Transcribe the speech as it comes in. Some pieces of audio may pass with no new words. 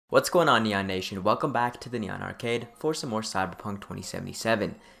What's going on, Neon Nation? Welcome back to the Neon Arcade for some more Cyberpunk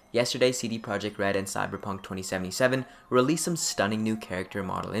 2077. Yesterday, CD Projekt Red and Cyberpunk 2077 released some stunning new character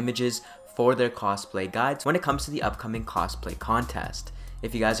model images for their cosplay guides when it comes to the upcoming cosplay contest.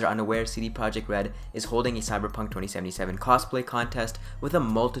 If you guys are unaware, CD Projekt Red is holding a Cyberpunk 2077 cosplay contest with a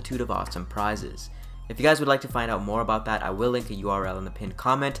multitude of awesome prizes. If you guys would like to find out more about that, I will link a URL in the pinned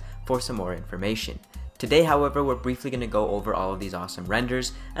comment for some more information. Today, however, we're briefly going to go over all of these awesome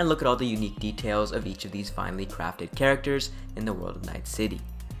renders and look at all the unique details of each of these finely crafted characters in the world of Night City.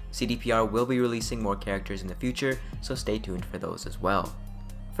 CDPR will be releasing more characters in the future, so stay tuned for those as well.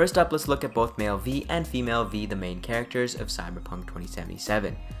 First up, let's look at both Male V and Female V, the main characters of Cyberpunk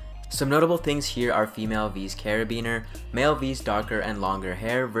 2077. Some notable things here are Female V's carabiner, Male V's darker and longer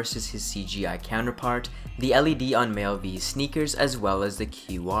hair versus his CGI counterpart, the LED on Male V's sneakers, as well as the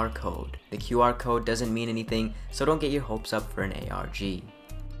QR code. The QR code doesn't mean anything, so don't get your hopes up for an ARG.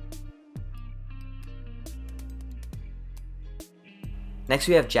 Next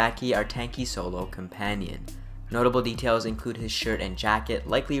we have Jackie, our tanky solo companion. Notable details include his shirt and jacket,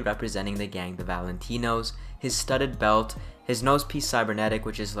 likely representing the gang the Valentinos, his studded belt, his nose piece cybernetic,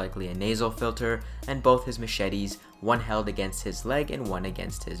 which is likely a nasal filter, and both his machetes, one held against his leg and one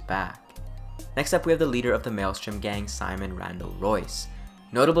against his back. Next up we have the leader of the Maelstrom gang, Simon Randall Royce.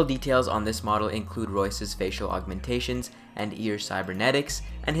 Notable details on this model include Royce's facial augmentations and ear cybernetics,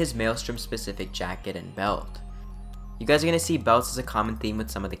 and his Maelstrom specific jacket and belt. You guys are going to see belts as a common theme with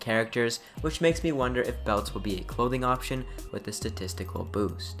some of the characters, which makes me wonder if belts will be a clothing option with a statistical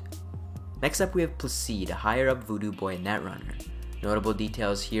boost. Next up we have Placide, a higher up voodoo boy netrunner. Notable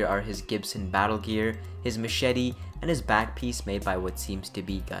details here are his Gibson battle gear, his machete, and his back piece made by what seems to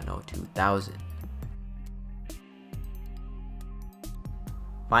be Gunno 2000.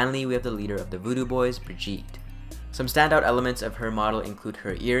 Finally, we have the leader of the voodoo boys, Brigitte. Some standout elements of her model include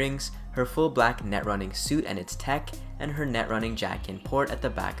her earrings, her full black netrunning suit and its tech, and her netrunning jack and port at the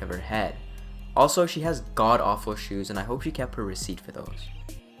back of her head. Also, she has god-awful shoes, and I hope she kept her receipt for those.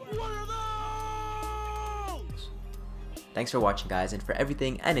 Thanks for watching, guys, and for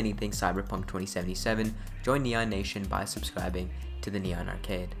everything and anything Cyberpunk 2077, join Neon Nation by subscribing to the Neon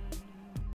Arcade.